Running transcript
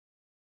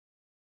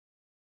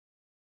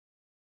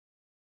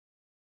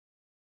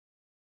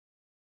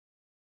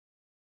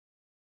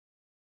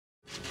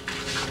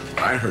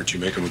I heard you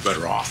make him a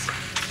better offer.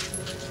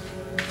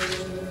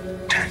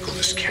 Tackle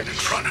this kid in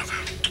front of him.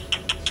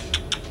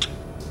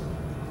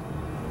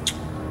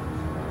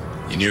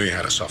 You knew you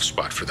had a soft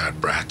spot for that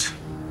brat.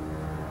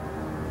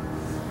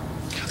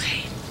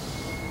 Okay.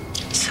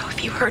 So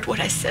if you heard what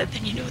I said,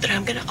 then you know that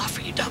I'm gonna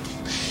offer you double.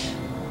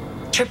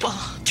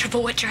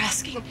 Triple what you're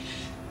asking.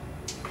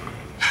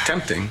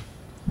 Tempting.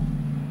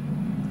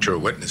 But you're a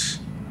witness.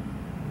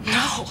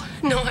 No,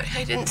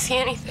 I didn't see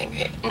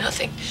anything.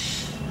 Nothing.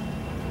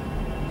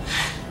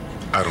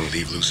 I don't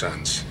leave loose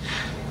ends.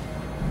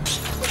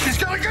 He's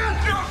got a gun!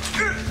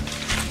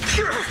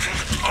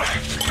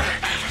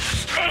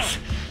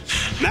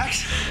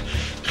 Max?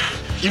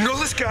 You know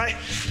this guy?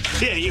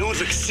 Yeah, he owns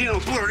a casino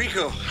in Puerto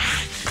Rico.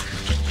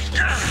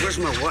 Where's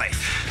my wife?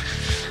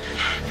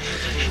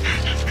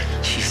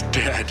 She's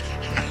dead.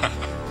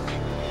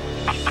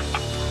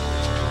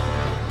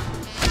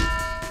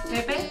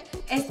 Pepe,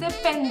 este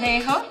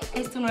pendejo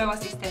es tu nuevo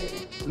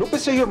asistente. No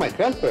pensé you're my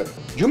helper.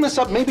 You mess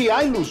up, maybe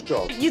I lose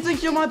job. You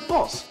think you're my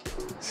boss?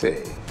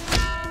 Sí.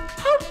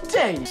 How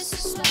dare you?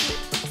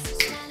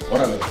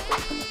 Órale.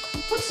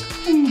 What's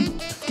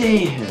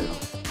pendejo?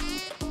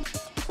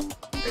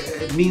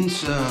 It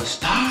means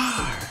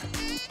star.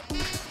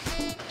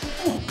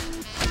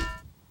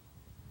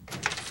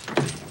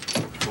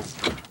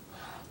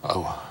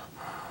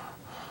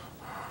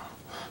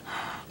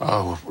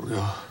 Agua, por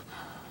Dios.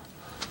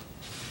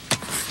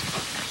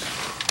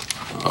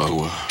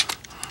 Agua.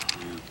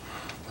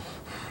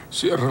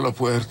 Cierra la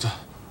puerta.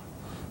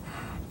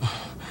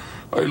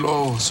 Ay,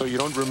 lo. So you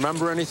don't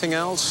remember anything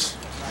else?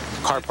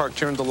 Car parked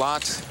here in the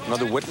lot?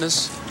 Another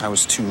witness? I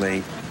was too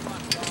late.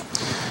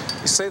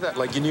 You say that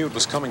like you knew it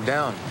was coming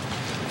down.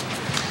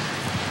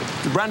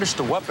 You brandished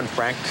a weapon,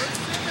 Frank.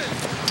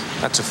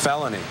 That's a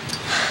felony.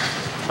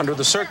 Under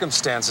the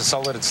circumstances,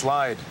 I'll let it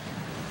slide.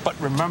 But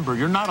remember,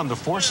 you're not on the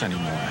force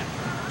anymore.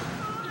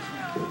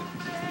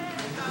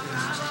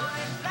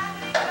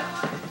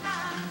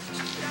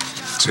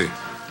 Sí.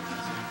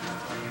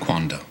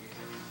 Quando?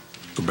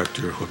 Go back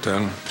to your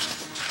hotel.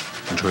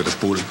 Enjoy the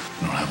pool. I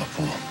don't have a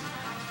pool.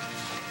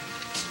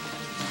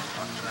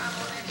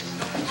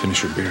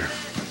 Finish your beer.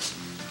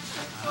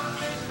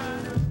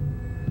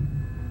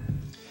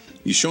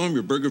 You show them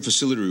your burger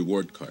facility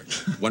reward card.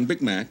 One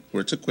Big Mac, or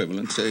its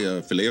equivalent, say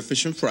a filet of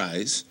fish and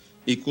fries,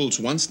 equals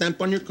one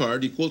stamp on your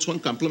card, equals one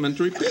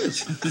complimentary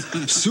piss.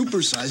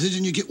 Supersize it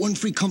and you get one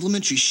free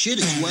complimentary shit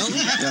as well?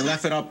 Yeah,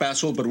 laugh it up,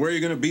 asshole, but where are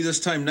you going to be this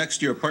time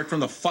next year, apart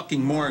from the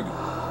fucking morgue?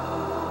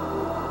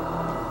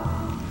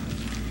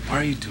 Why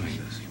are you doing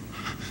this?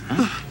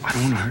 Huh? I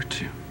don't want to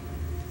hurt you.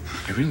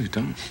 I really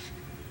don't.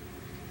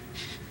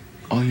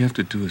 All you have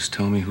to do is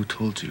tell me who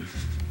told you,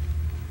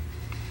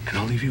 and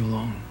I'll leave you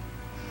alone.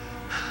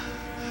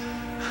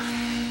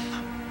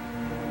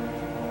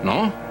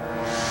 No?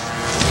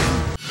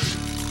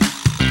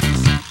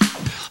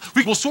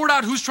 We'll sort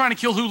out who's trying to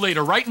kill who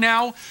later. Right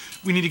now,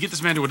 we need to get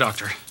this man to a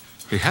doctor.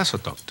 He has a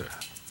doctor. A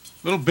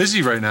little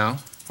busy right now.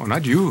 Oh,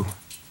 not you.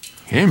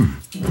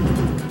 Him.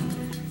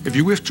 If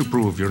you wish to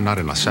prove you're not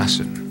an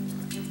assassin,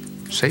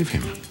 save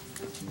him.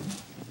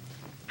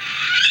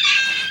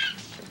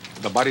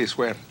 The body is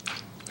where?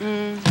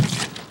 Do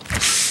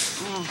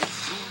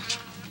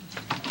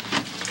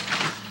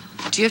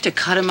you have to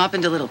cut him up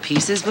into little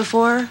pieces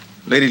before?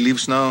 Lady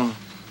leaves now.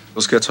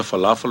 Let's get a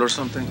falafel or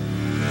something.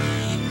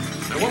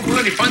 I won't pull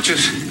any punches.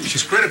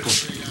 She's critical.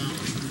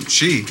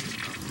 She?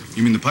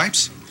 You mean the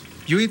pipes?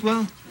 You eat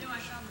well?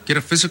 Get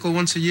a physical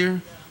once a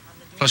year?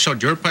 Flush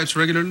out your pipes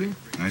regularly?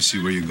 I see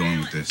where you're going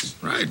with this.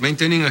 Right.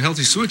 Maintaining a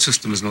healthy sewage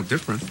system is no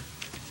different.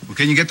 Well,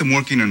 can you get them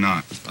working or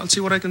not? I'll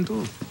see what I can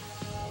do.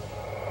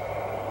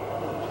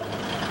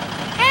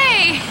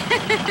 Hey!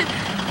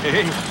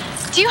 Hey.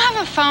 Do you have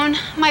a phone?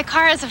 My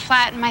car has a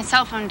flat and my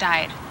cell phone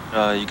died.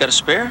 You got a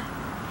spare?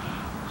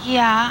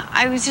 Yeah,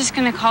 I was just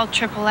gonna call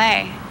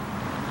AAA.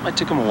 Might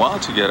take him a while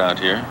to get out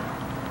here.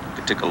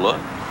 Could take a look.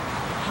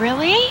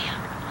 Really?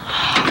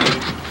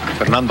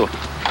 Fernando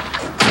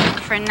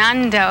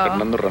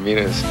Fernando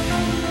Ramirez.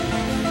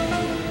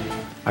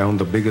 I own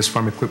the biggest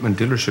farm equipment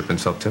dealership in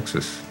South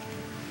Texas.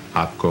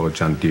 Apco,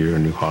 John Deere,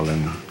 New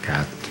Holland,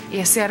 Cat. ¿Y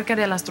acerca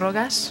de las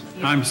drogas?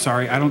 I'm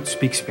sorry, I don't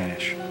speak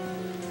Spanish.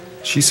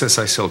 She says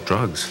I sell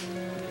drugs.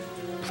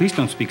 Please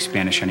don't speak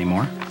Spanish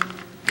anymore.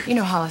 You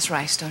know Hollis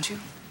Rice, don't you?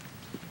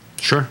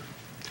 Sure.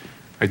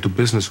 I do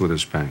business with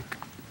his bank.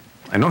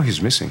 I know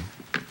he's missing.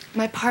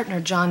 My partner,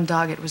 John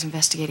Doggett, was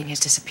investigating his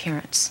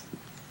disappearance.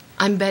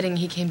 I'm betting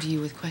he came to you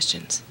with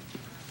questions.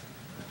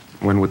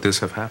 When would this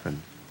have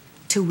happened?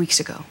 2 weeks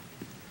ago.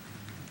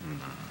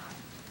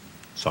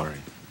 Sorry.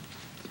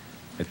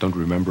 I don't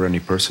remember any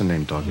person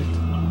named Doggett.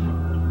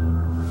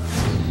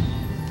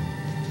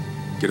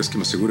 ¿Quieres que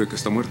me asegure que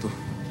está muerto?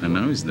 I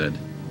know he's dead.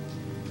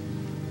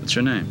 What's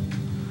your name?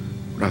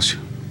 Garcia.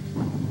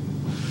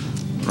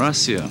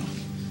 Garcia.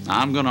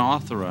 I'm going to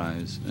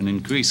authorize an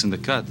increase in the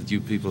cut that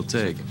you people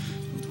take.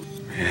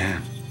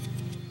 Man,